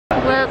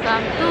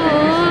Welcome to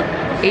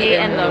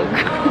AN Log.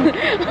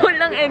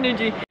 Walang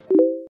energy.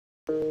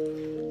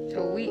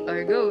 So we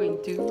are going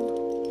to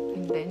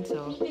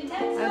Intenso.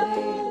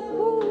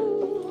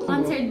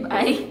 Sponsored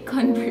by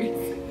Converse.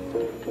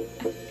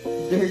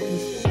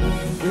 Dirty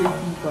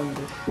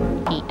Converse.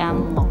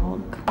 AN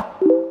Log.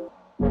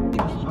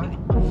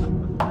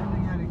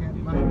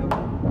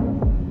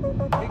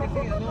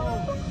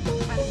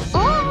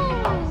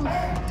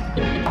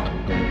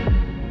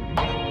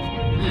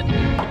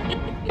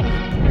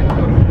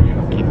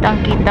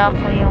 Kitang-kita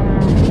ko yung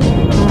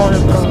mall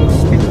ko.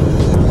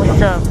 What's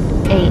up?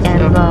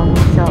 AN Log.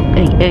 What's up?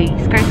 Ay.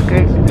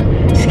 Skirt.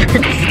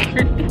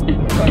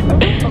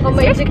 Baka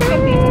may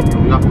skirt.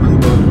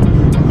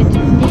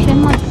 Hindi siya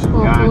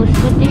mag-focus.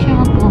 Ba't di siya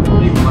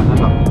mag-focus?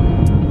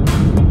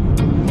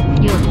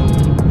 Yo.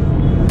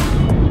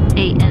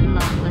 AN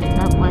Log.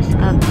 What's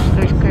up?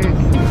 Skirt.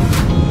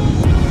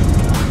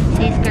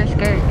 Say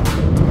skirt.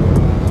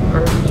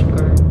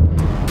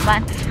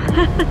 Pants.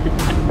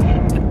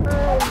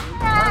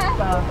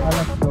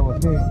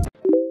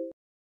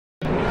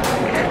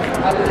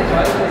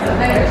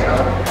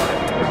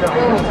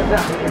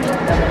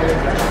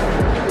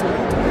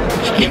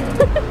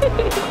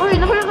 Uy,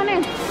 nakula ka na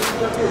yun.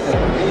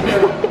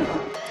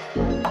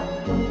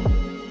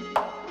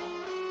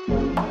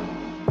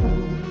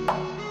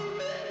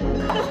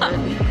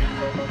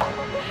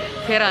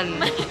 Keran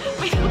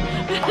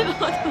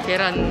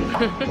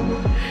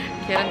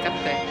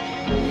Cafe.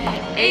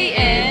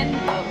 AN.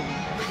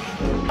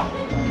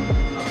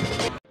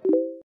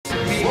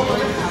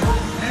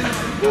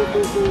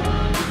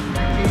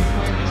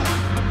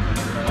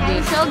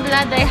 I'm so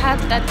glad I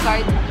have that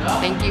card.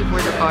 Thank you for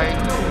the card.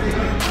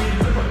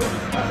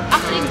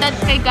 Actually, that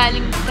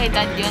galing kay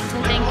Dad yun.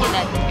 So, thank you,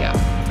 Dad. Yeah.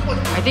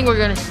 I think we're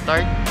gonna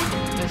start.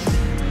 Because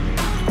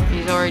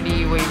he's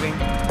already waving.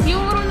 Hindi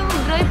mo marunong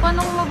mag-drive. Paano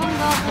kung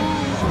mabangga ako?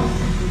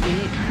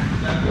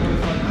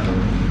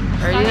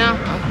 Ready now?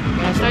 I'm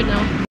gonna start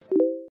now.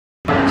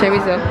 Check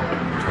this out.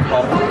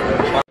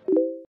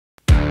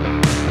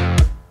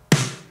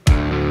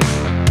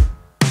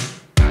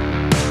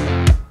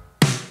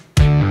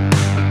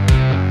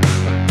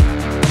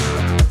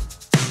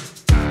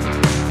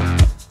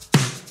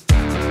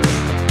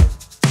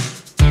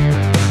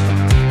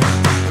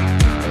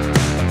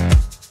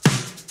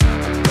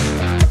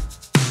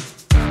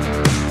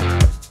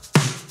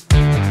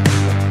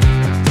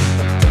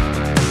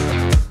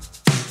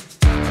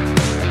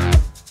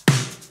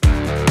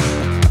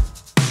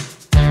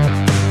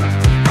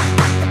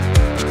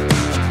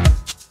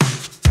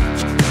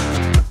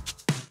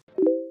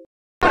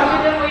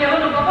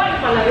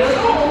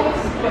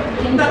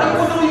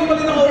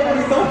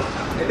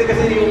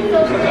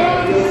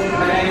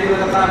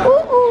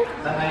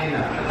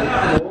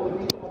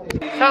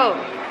 So,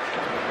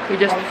 we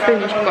just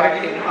finished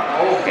karting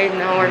and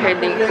now we're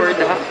heading for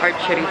the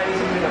archery.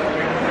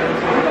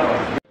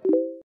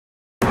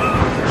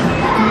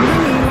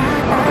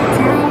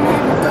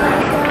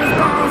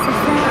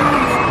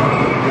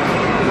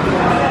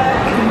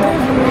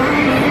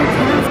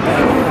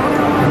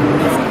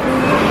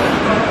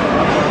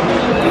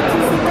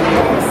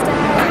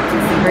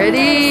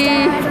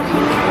 Ready?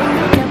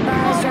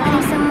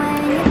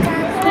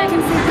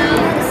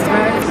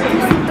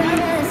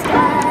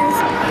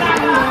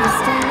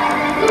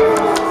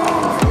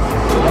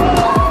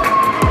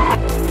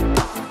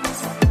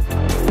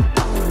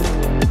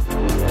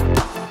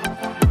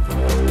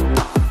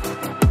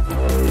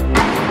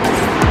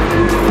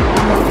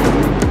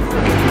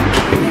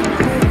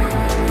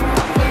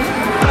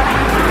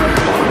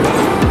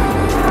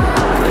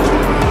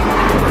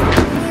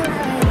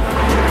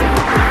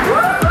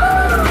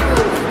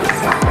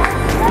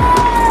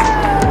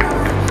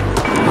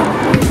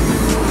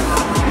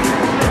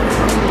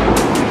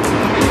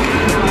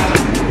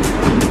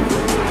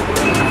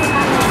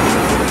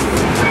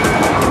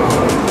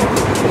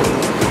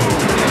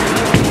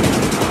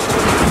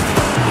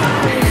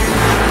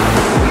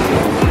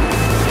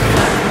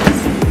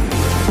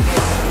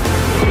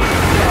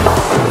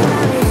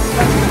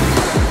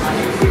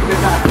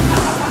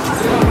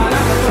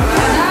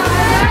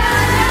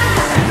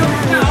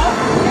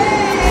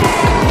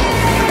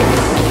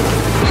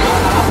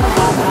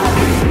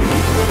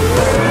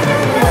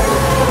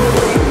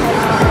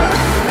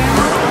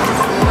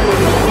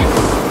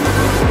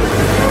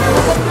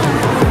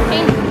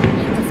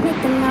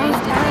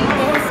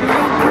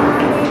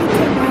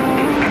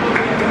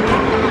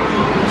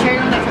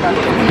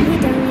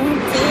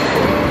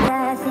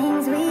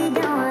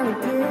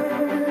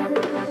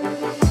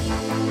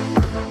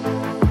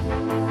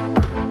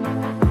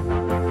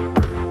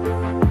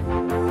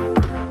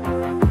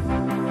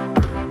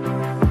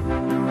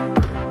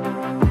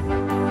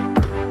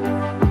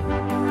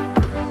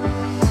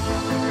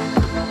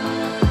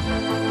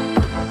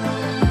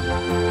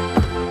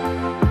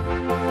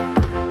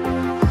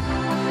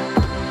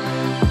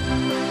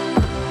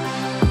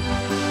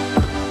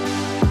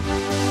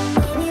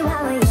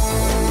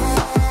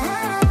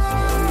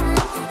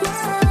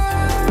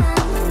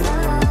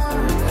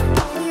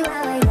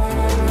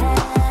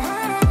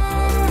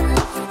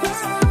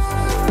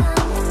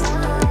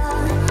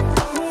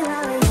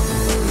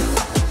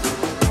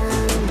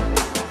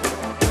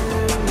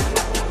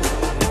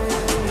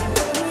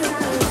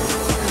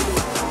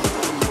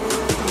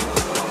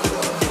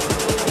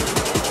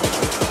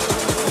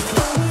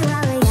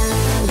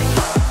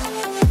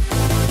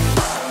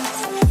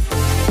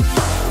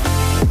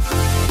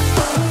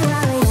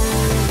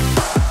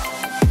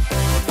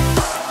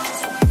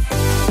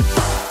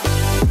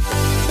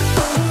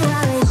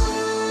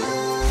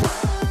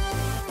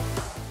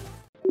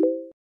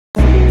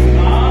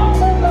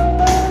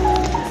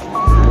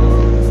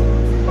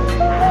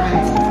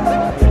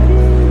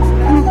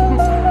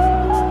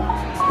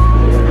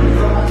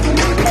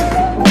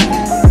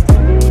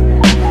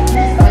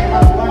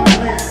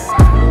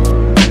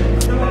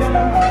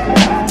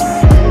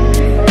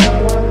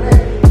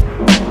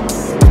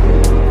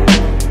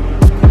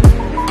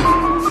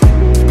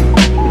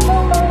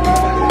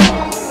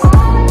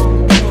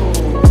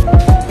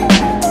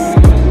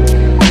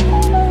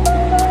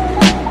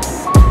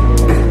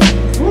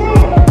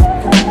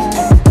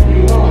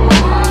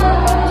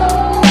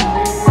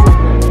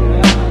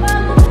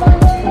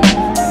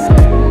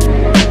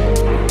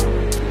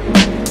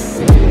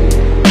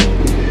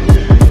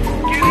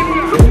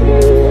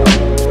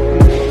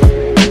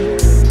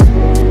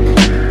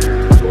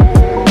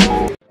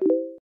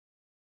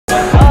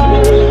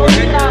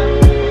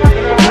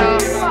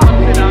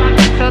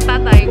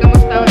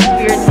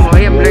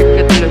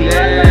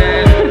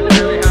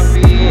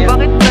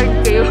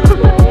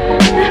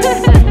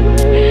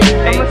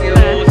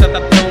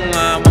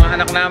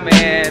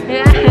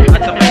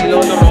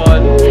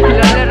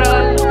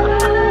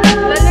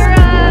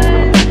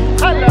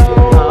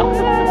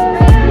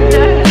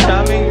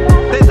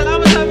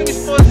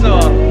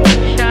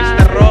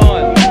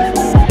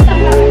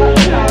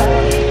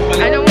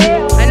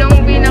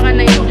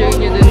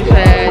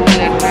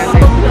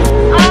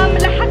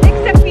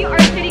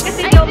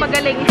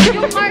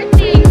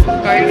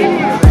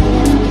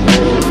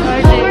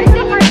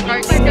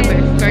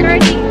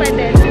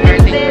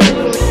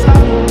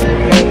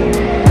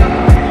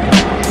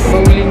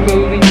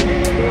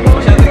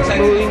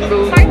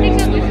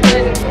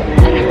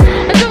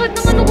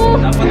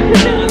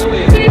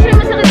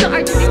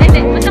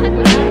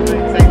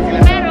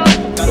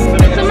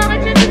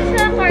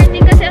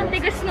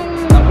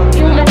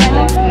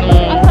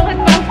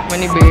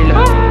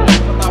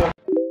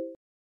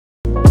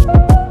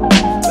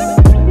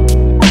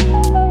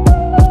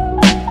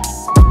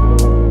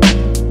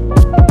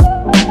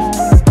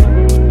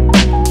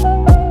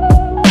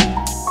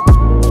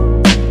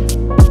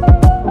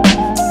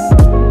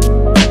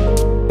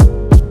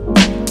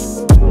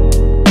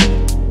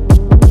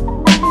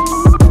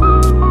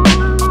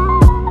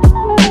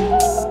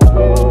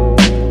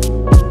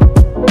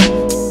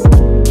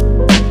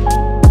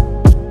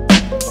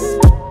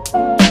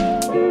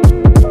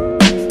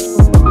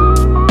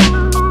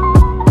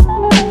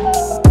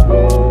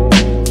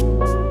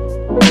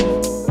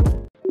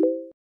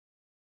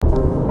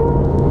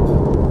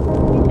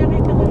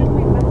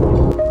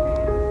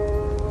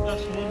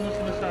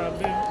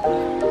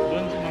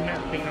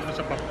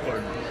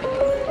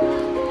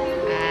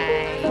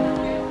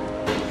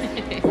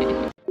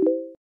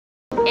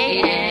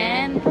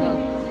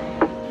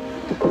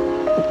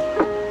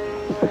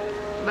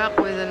 Back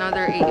with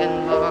another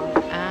AN vlog,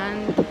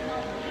 and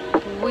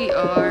we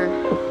are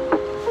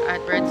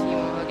at Red Sea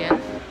Mall again,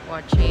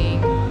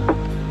 watching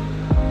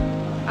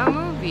a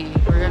movie.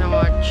 We're gonna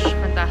watch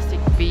Fantastic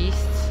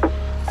Beasts,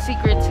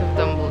 Secrets of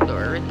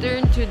Dumbledore,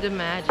 Return to the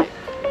Magic.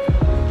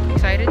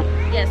 Excited?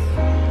 Yes.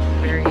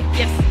 Very.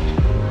 Yes.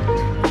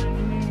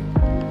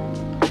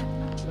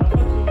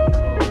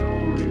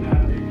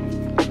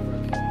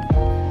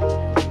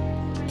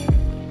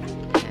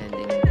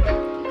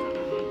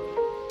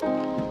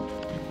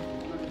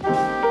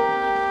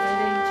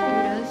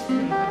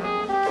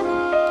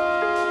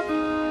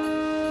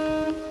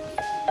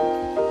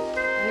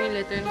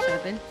 Letter sa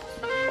atin?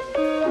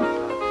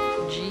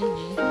 G.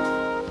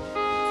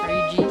 Are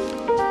you G?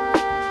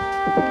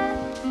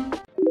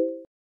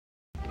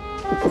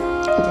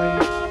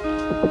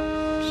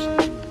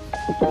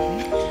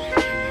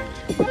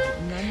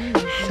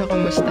 So,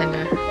 kumusta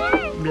na?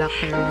 Black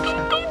hair na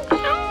siya.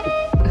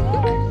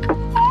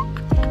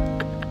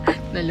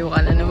 Naluka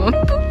na naman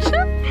po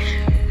siya.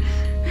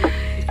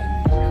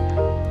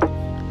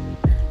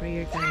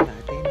 Prayer time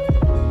dati,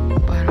 no?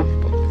 Parang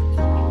po.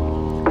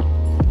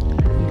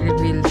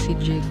 Reveal si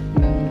Jake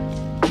ng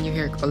new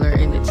hair color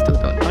and it's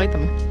two-tone. Pakita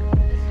mo.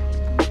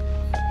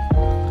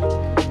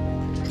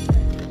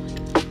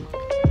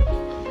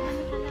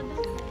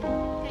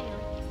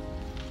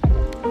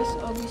 Mas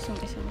obvious yung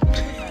isang.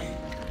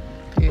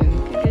 Yun.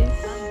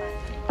 Guys,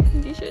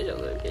 hindi siya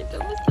sugar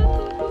kita. Basta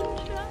tutulong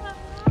siya.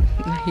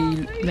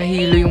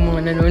 Nahilo yung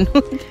mga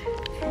nanonood.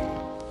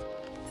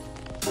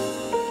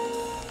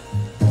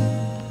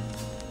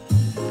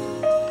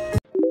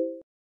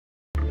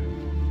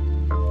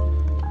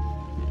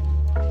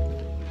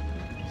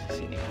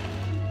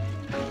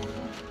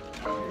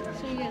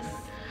 So yes,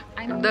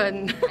 I'm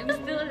Done. I'm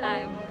still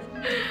alive.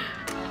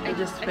 I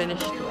just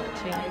finished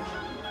watching.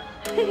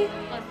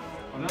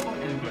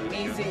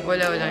 Amazing.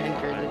 Wala end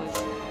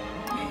credits.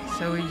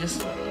 So we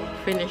just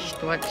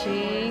finished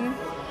watching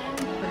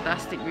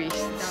Fantastic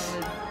Beasts.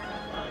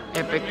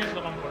 Epic.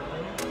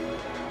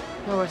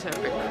 That was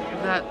epic.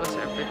 That was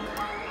epic.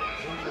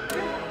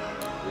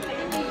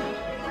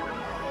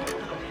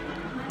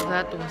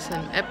 That was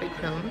an epic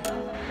film.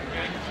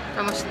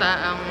 Kamusta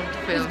ang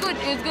film? It was good.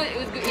 It was good. It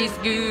was good. It's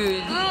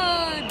good.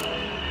 Good.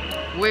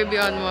 Way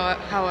beyond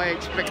how I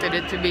expected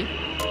it to be.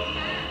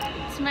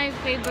 It's my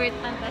favorite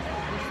Fantastic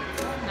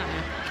Beasts. No.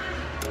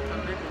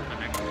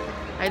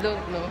 I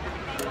don't know.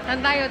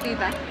 Saan tayo,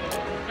 tita?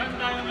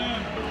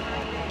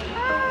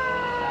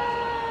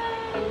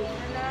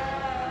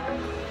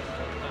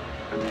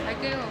 Ay,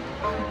 kayo.